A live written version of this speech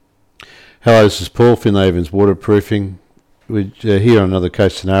Hello, this is Paul, Finlay Evans Waterproofing. We're here on another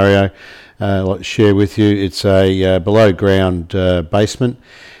case scenario I'd like to share with you. It's a below ground basement.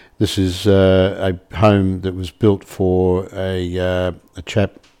 This is a home that was built for a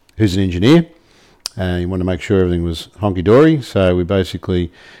chap who's an engineer. He wanted to make sure everything was honky-dory, so we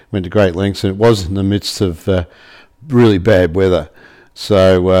basically went to great lengths, and it was in the midst of really bad weather.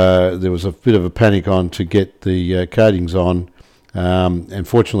 So there was a bit of a panic on to get the coatings on. And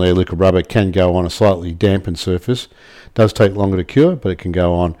fortunately, a liquid rubber can go on a slightly dampened surface. It does take longer to cure, but it can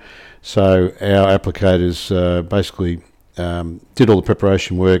go on. So our applicators basically did all the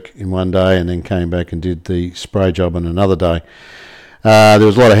preparation work in one day and then came back and did the spray job on another day. There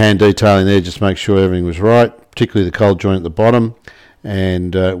was a lot of hand detailing there just to make sure everything was right, particularly the cold joint at the bottom,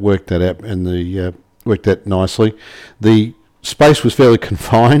 and worked that out and worked that nicely. The space was fairly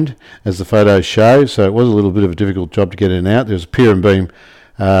confined, as the photos show, so it was a little bit of a difficult job to get in and out. There was a pier and beam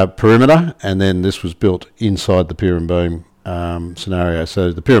perimeter, and then this was built inside the pier and beam scenario.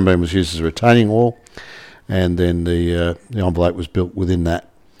 So the pier and beam was used as a retaining wall, and then the envelope was built within that.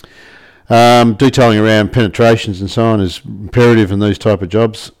 Detailing around penetrations and so on is imperative in these type of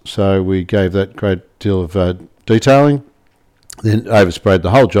jobs, so we gave that great deal of detailing, then oversprayed the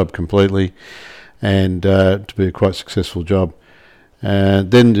whole job completely, and to be a quite successful job.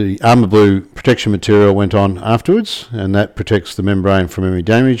 Then the Armour Blue protection material went on afterwards, and that protects the membrane from any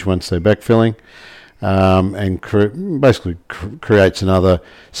damage once they're backfilling, and basically creates another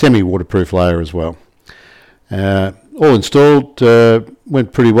semi-waterproof layer as well. All installed,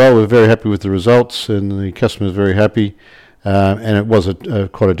 went pretty well. We're very happy with the results, and the customer's very happy, and it was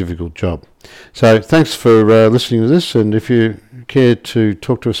quite a difficult job. So thanks for listening to this, and if you care to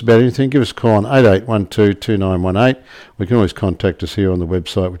talk to us about anything, give us a call on 88122918. We can always contact us here on the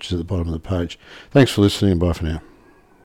website, which is at the bottom of the page. Thanks for listening, and bye for now.